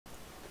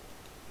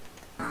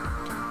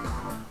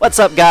What's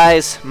up,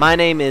 guys? My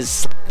name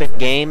is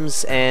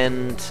slappINgames,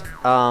 and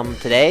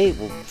today,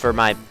 for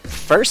my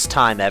first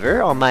time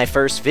ever, on my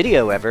first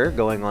video ever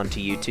going on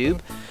to YouTube,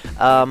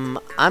 I'm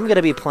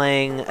gonna be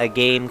playing a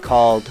game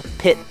called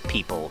Pit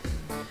People.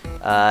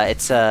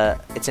 It's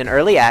in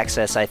early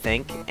access, I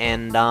think,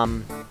 and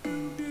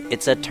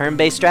it's a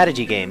turn-based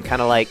strategy game, kind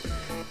of like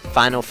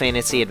Final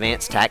Fantasy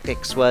Advanced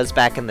Tactics was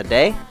back in the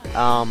day.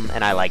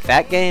 And I like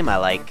that game. I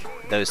like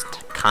those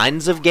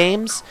kinds of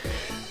games.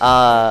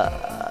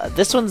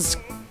 This one's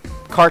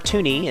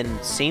cartoony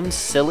and seems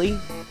silly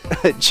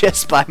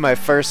just by my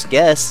first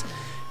guess,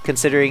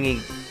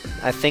 considering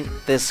I think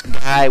this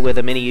guy with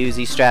a mini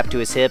Uzi strapped to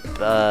his hip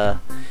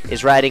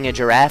is riding a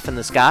giraffe in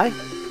the sky.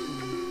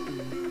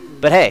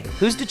 But hey,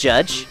 who's to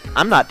judge?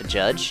 I'm not to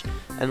judge,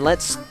 and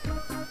let's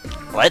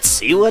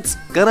see what's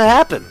gonna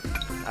happen.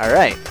 All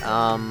right,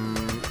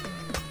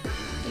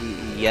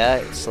 yeah,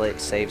 it's like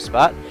save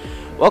spot.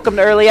 Welcome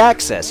to early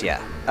access.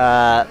 Yeah.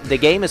 The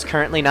game is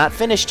currently not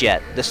finished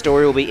yet. The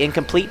story will be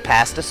incomplete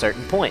past a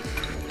certain point.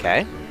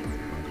 Okay.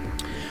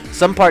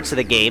 Some parts of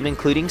the game,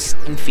 including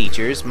scene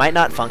features, might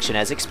not function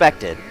as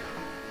expected.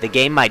 The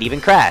game might even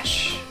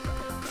crash.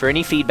 For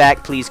any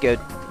feedback, please go...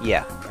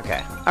 Yeah,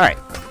 okay. Alright.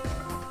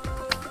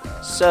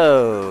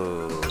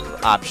 So...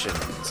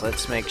 options.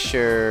 Let's make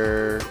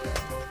sure...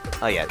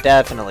 Oh yeah,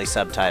 definitely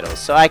subtitles,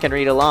 so I can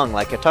read along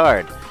like a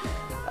tard.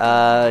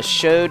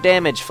 Show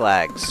damage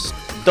flags.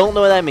 Don't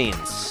know what that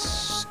means.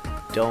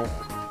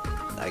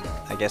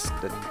 I guess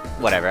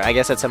whatever. I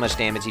guess that's how much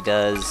damage he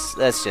does.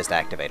 Let's just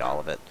activate all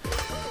of it.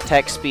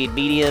 Text speed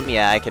medium.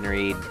 Yeah, I can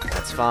read.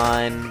 That's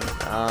fine.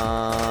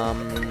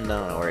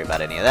 Don't worry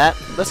about any of that.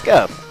 Let's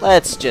go.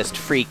 Let's just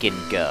freaking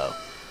go.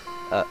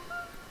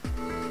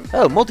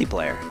 Oh,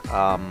 multiplayer.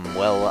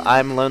 Well,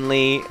 I'm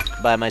lonely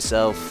by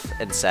myself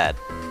and sad.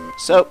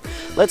 So,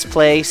 let's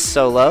play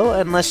solo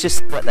and let's just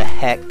see what the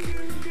heck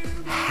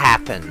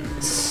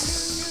happens.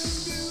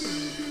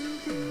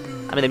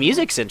 I mean, the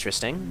music's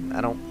interesting.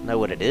 I don't know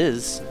what it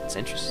is. It's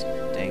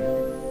interesting.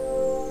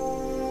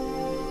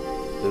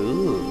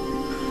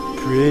 Ooh,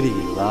 pretty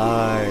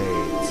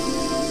lights.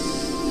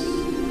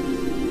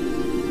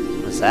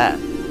 What's that?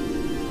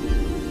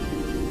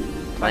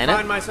 Planet? I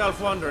find myself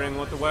wondering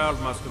what the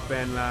world must have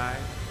been like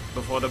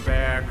before the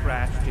bear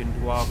crashed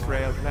into our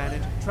frail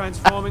planet,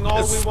 transforming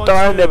all we once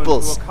knew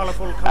Nipples. into a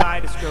colorful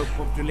kaleidoscope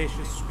of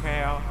delicious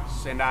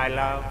chaos, and I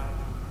love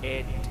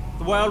it.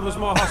 The world was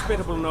more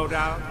hospitable, no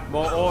doubt,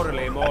 more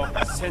orderly, more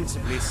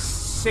sensibly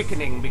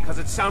sickening because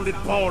it sounded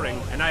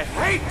boring, and I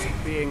hate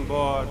being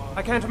bored.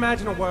 I can't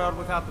imagine a world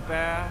without the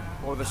bear,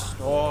 or the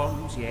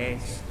storms,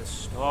 yes, the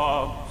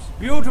storms.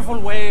 Beautiful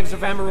waves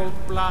of emerald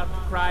blood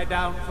cry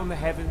down from the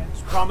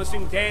heavens,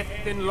 promising death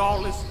in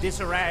lawless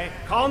disarray,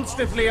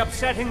 constantly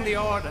upsetting the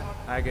order.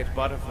 I get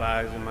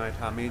butterflies in my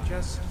tummy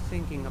just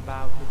thinking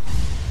about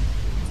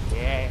it.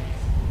 Yes,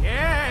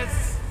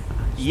 yes!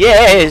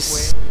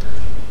 Yes!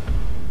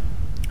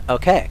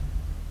 Okay.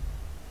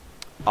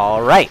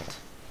 Alright.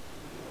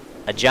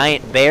 A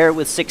giant bear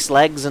with 6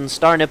 legs and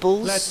star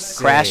nipples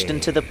crashed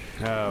into the...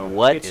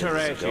 What is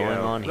going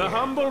on here? The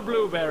humble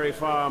blueberry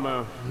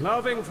farmer,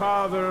 loving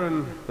father,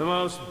 and the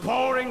most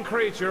boring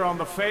creature on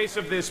the face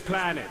of this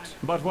planet.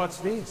 But what's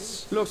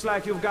this? Looks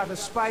like you've got a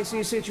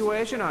spicy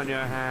situation on your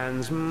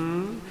hands,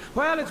 hmm?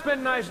 Well, it's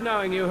been nice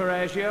knowing you,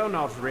 Horatio.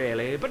 Not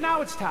really. But now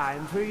it's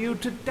time for you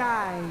to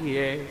die.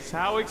 Yes,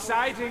 how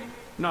exciting.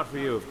 Not for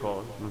you, of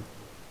course.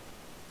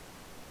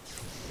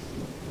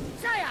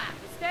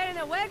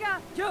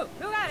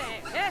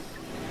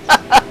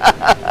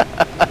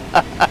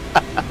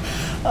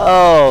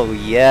 Oh,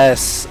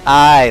 yes.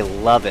 I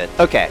love it.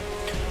 Okay.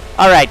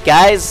 Alright,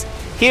 guys.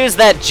 Here's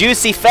that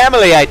juicy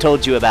family I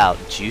told you about.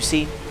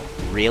 Juicy?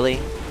 Really?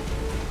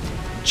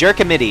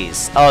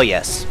 Jerkamides. Oh,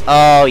 yes.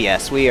 Oh,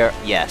 yes. We are...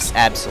 Yes,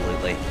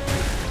 absolutely.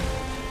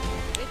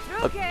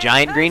 A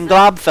giant green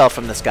glob fell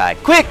from the sky.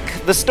 Quick!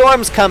 The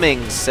storm's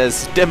coming,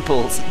 says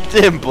Dimples.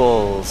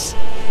 Dimples.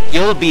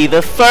 You'll be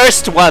the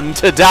first one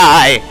to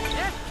die.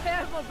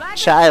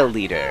 Child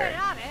eater.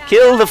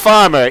 Kill the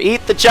farmer.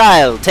 Eat the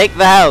child. Take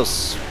the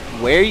house.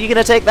 Where are you going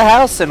to take the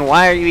house, and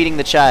why are you eating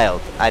the child?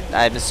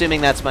 I'm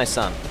assuming that's my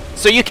son.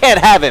 So you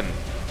can't have him.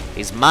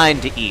 He's mine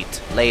to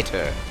eat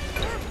later.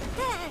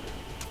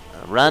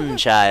 Run,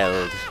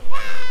 child.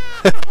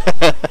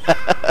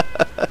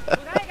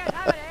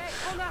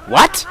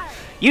 What?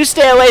 You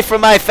stay away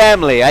from my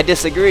family. I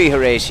disagree,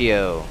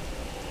 Horatio.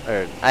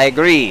 I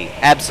agree.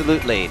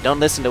 Absolutely. Don't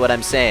listen to what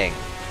I'm saying.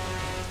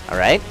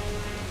 Alright?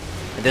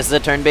 This is a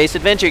turn-based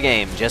adventure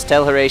game. Just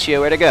tell Horatio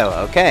where to go.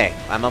 Okay.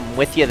 I'm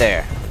with you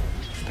there.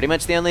 Pretty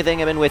much the only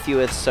thing I've been with you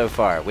with so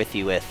far.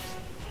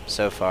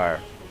 So far.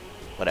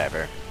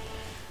 Whatever.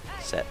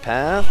 Set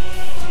path.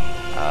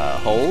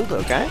 Hold.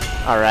 Okay.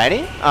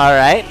 Alrighty.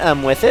 Alright.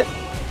 I'm with it.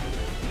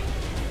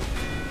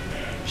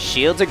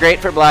 Shields are great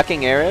for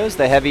blocking arrows.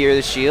 The heavier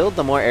the shield,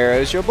 the more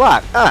arrows you'll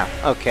block. Ah,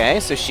 okay,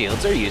 so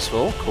shields are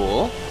useful.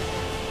 Cool.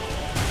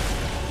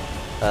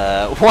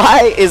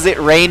 Why is it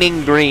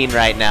raining green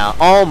right now?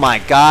 Oh my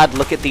god,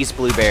 look at these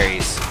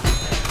blueberries.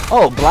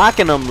 Oh,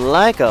 blocking him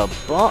like a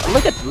ball.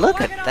 Look at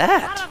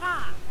that.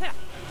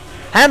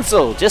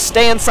 Hansel, just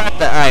stay inside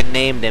the. I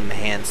named him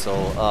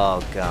Hansel.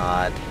 Oh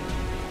God.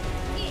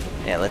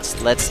 Yeah,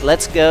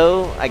 let's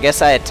go. I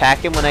guess I attack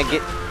him when I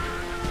get.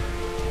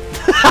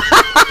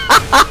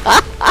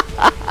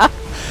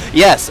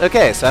 Yes.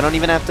 Okay. So I don't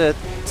even have to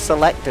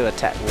select to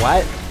attack.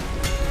 What?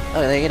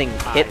 Oh, they're getting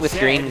hit with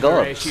green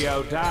globes.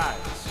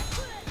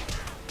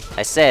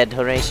 I said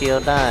Horatio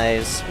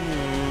dies.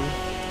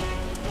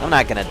 I'm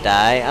not gonna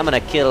die. I'm gonna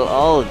kill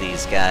all of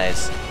these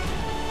guys.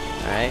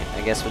 Alright,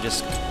 I guess we'll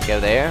just go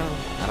there.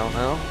 I don't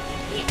know.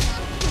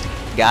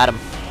 Got him.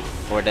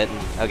 Or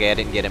didn't. Okay, I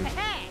didn't get him.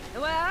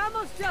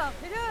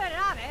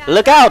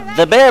 Look out!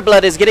 The bear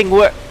blood is getting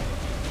worse.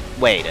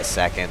 Wait a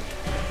second.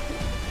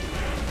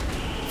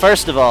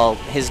 First of all,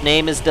 his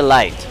name is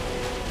Delight.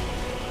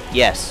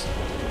 Yes,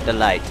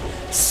 Delight.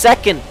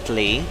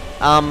 Secondly,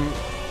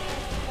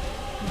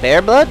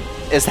 bear blood?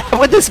 Is that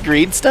what this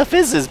green stuff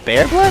is? Is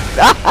bear blood?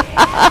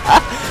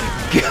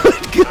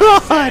 Good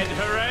God!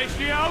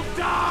 Horatio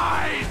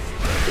dies!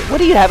 What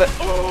do you have?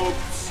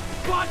 Oops!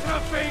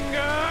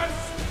 Butterfingers!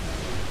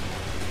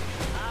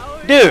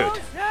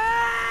 Dude!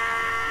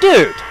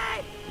 Dude!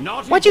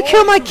 Why'd you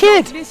kill my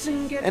kid?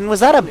 And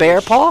was that a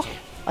bear paw?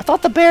 I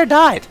thought the bear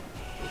died.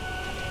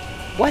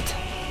 What?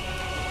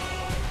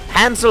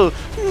 Hansel,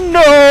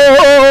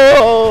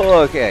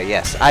 no! Okay,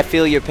 yes, I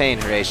feel your pain,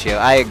 Horatio.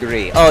 I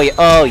agree.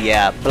 Oh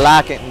yeah,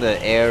 blocking the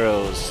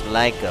arrows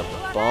like a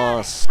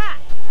boss.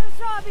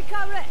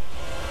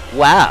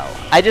 Wow,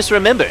 I just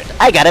remembered.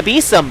 I gotta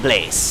be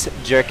someplace.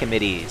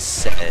 Jerkimides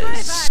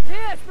says.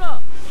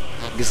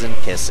 Hugs and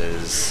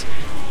kisses.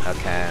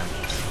 Okay.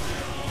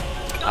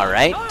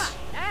 Alright.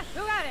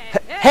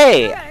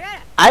 Hey!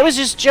 I was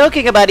just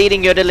joking about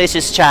eating your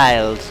delicious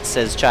child,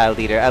 says Child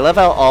Eater. I love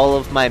how all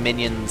of my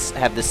minions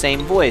have the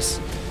same voice.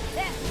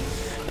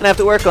 I'm gonna have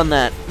to work on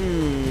that.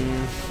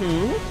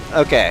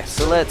 Okay,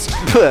 so let's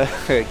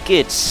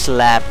get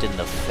slapped in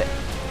the face.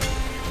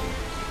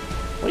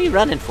 What are you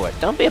running for?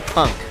 Don't be a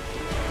punk.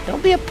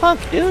 Don't be a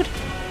punk, dude.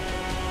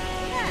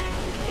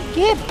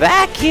 Get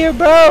back here,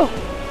 bro.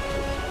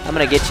 I'm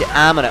gonna get you.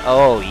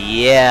 Oh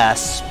yeah,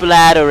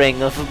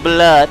 splattering of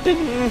blood.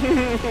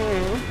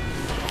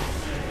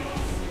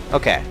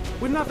 Okay.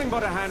 With nothing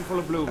but a handful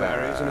of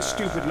blueberries and a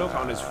stupid look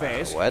on his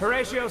face,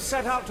 Horatio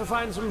set out to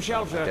find some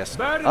shelter,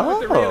 burdened with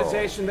the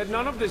realization that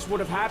none of this would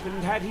have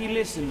happened had he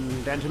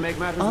listened. And to make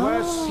matters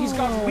worse, he's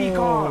got weak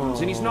arms,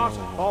 and he's not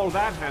all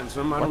that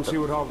handsome. I don't see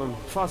what all the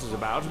fuss is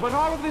about, but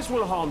all of this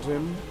will haunt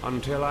him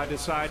until I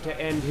decide to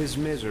end his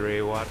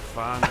misery. What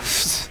fun.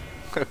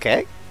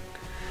 Okay.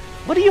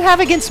 What do you have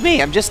against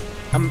me? I'm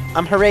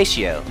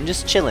Horatio. I'm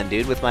just chilling,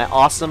 dude, with my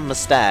awesome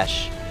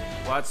mustache.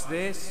 What's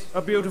this?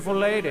 A beautiful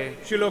lady.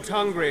 She looked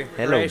hungry.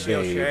 Hello,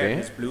 Horatio baby. shared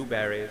his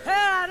blueberries.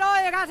 No,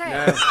 you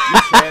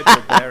shared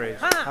your berries.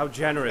 How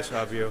generous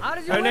of you.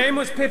 Her name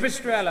was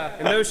Pipistrella,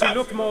 and though she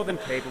looked more than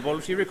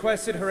capable, she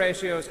requested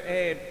Horatio's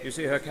aid. You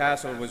see, her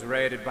castle was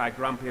raided by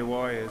grumpy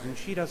warriors, and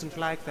she doesn't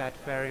like that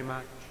very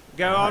much.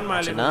 Go on, my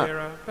little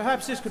hero.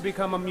 Perhaps this could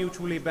become a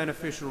mutually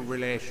beneficial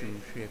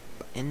relationship.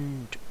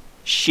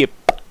 Ship.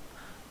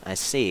 I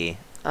see.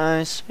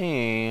 I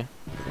see.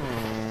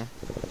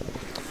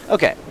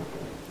 Okay.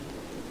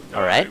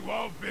 Alright.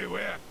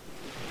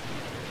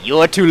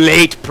 You're too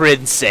late,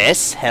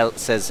 princess,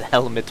 says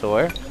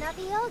Helmitor.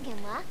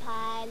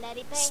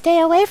 Stay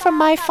away from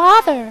my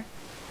father.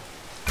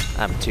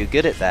 I'm too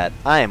good at that.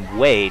 I am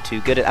way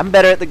too good at. I'm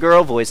better at the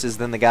girl voices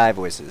than the guy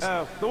voices.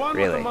 Oh, the one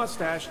with the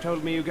mustache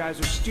told me you guys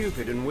are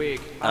stupid and weak.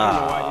 I don't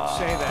know why you'd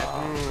say that.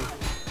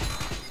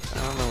 I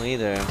don't know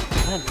either.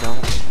 I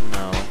don't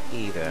know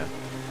either.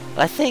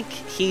 I think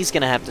he's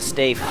gonna have to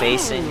stay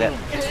facing that.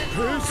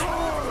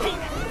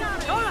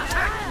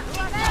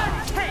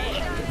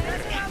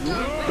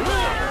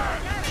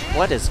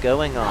 What is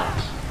going on?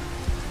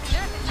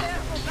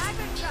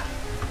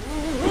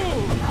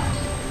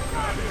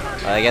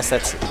 Well, I guess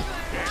that's.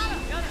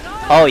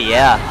 Oh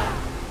yeah.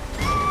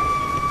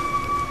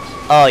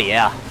 Oh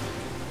yeah.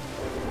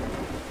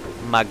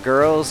 My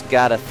girl's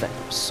got a thing.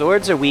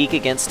 Swords are weak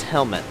against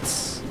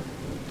helmets.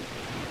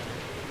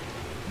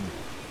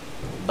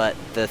 But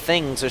the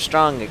things are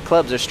strong.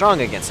 Clubs are strong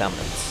against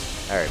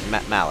helmets. Or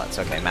mallets.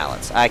 Okay,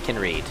 mallets. I can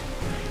read.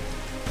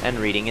 And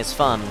reading is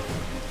fun.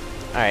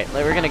 Alright,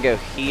 we're gonna go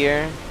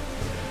here.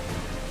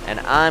 And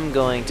I'm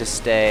going to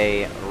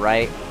stay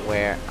right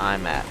where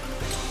I'm at.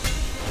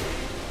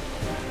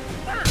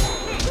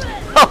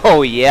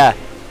 Oh, yeah.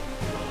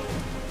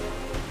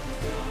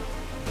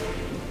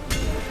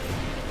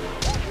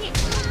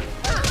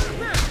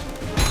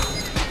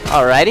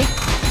 Alrighty.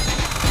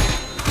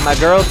 My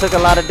girl took a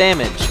lot of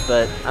damage,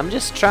 but I'm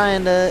just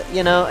trying to,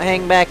 you know,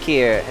 hang back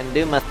here and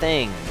do my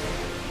thing.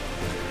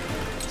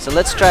 So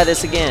let's try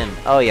this again.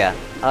 Oh, yeah.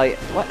 Oh, yeah.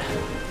 What?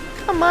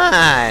 Come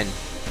on.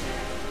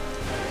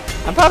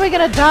 I'm probably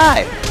gonna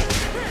die.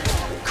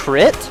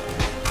 Crit?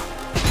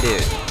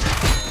 Dude.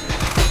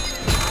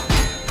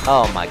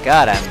 Oh my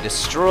god, I'm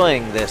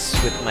destroying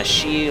this with my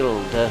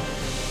shield.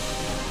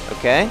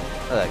 Okay.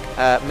 Look,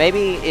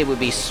 maybe it would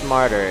be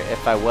smarter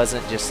if I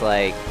wasn't just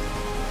like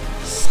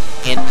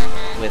in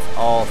with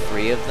all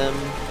three of them.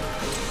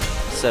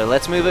 So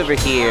let's move over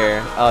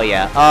here. Oh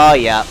yeah, oh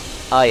yeah,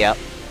 oh yeah,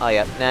 oh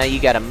yeah. Now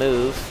you gotta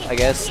move. I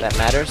guess that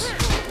matters.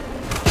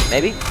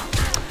 Maybe?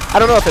 I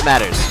don't know if it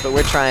matters, but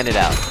we're trying it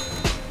out.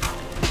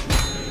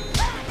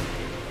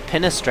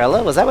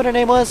 Pinestrella? Was that what her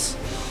name was?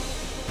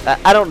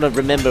 I don't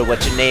remember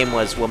what your name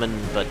was, woman,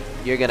 but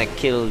you're gonna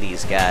kill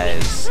these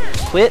guys.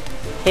 Quit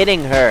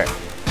hitting her.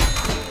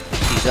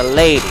 She's a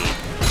lady.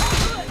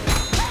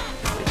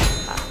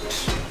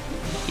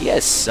 You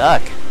guys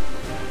suck.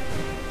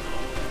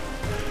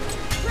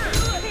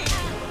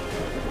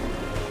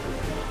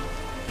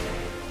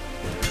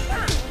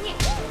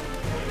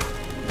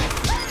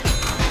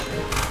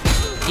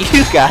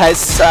 You guys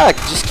suck.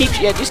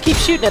 Just keep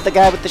shooting at the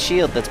guy with the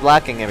shield that's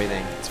blocking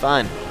everything. It's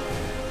fine.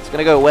 It's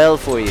gonna go well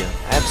for you.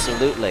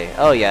 Absolutely.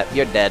 Oh yeah,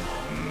 you're dead.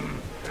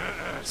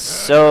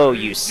 So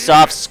you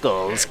soft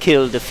skulls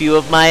killed a few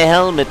of my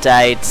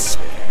helmetites.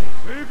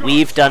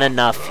 We've done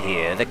enough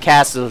here. The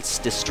castle's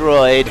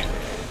destroyed.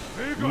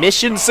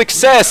 Mission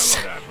success.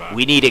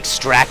 We need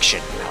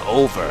extraction.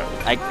 Over.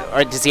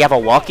 Or does he have a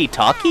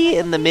walkie-talkie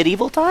in the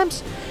medieval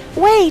times?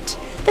 Wait,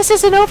 this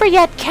isn't over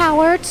yet,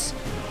 cowards.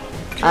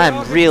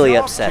 I'm really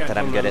upset that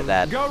I'm good at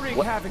that.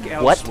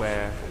 What?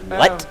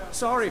 What?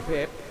 Sorry,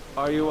 Pip.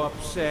 Are you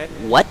upset?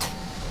 What?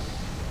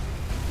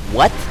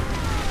 What?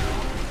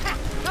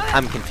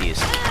 I'm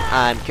confused.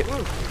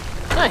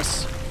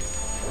 Nice.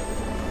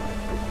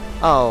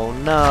 Oh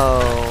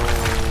no.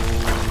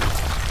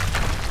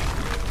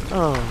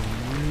 Oh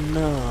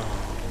no.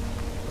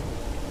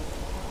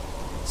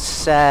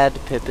 Sad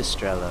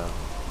Pipistrello.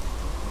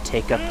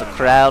 Take up the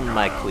crown,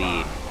 my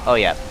queen. Oh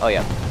yeah, oh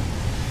yeah.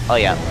 Oh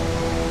yeah.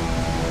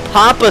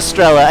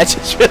 Papastrella! I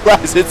just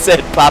realized it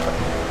said Papa.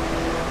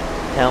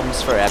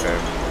 Helms forever.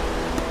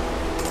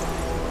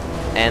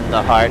 And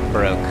the heart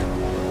broke.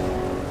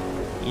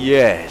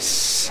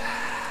 Yes.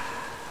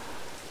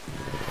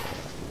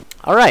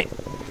 Alright.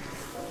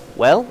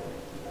 Well.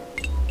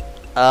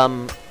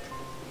 I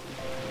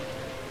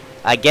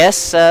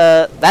guess,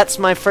 that's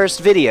my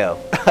first video.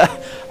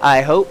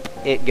 I hope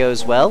it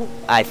goes well.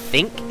 I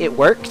think it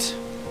worked.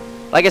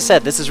 Like I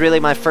said, this is really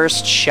my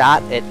first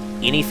shot at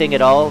anything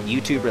at all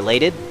YouTube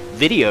related,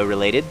 video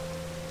related,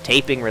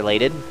 taping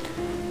related,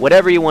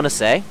 whatever you want to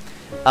say.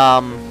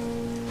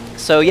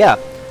 So yeah,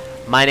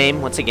 my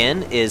name once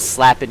again is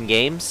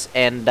slappINgames,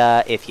 and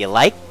if you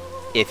like,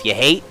 if you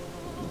hate,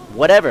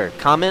 whatever,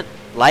 comment,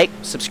 like,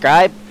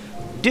 subscribe,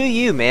 do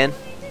you, man,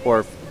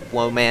 or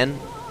woman,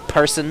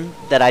 person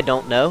that I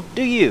don't know,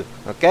 do you,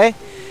 okay?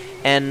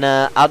 And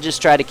I'll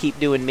just try to keep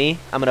doing me.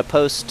 I'm gonna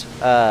post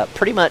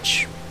pretty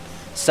much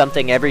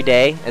something every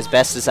day as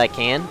best as I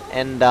can,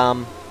 and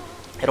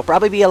it'll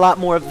probably be a lot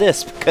more of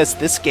this because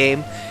this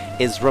game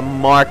is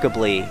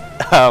remarkably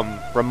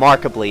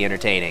remarkably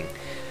entertaining,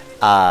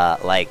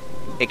 like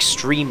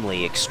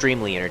extremely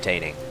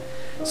entertaining.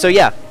 So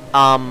yeah,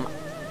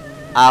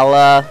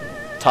 I'll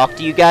talk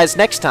to you guys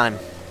next time.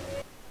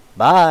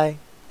 Bye.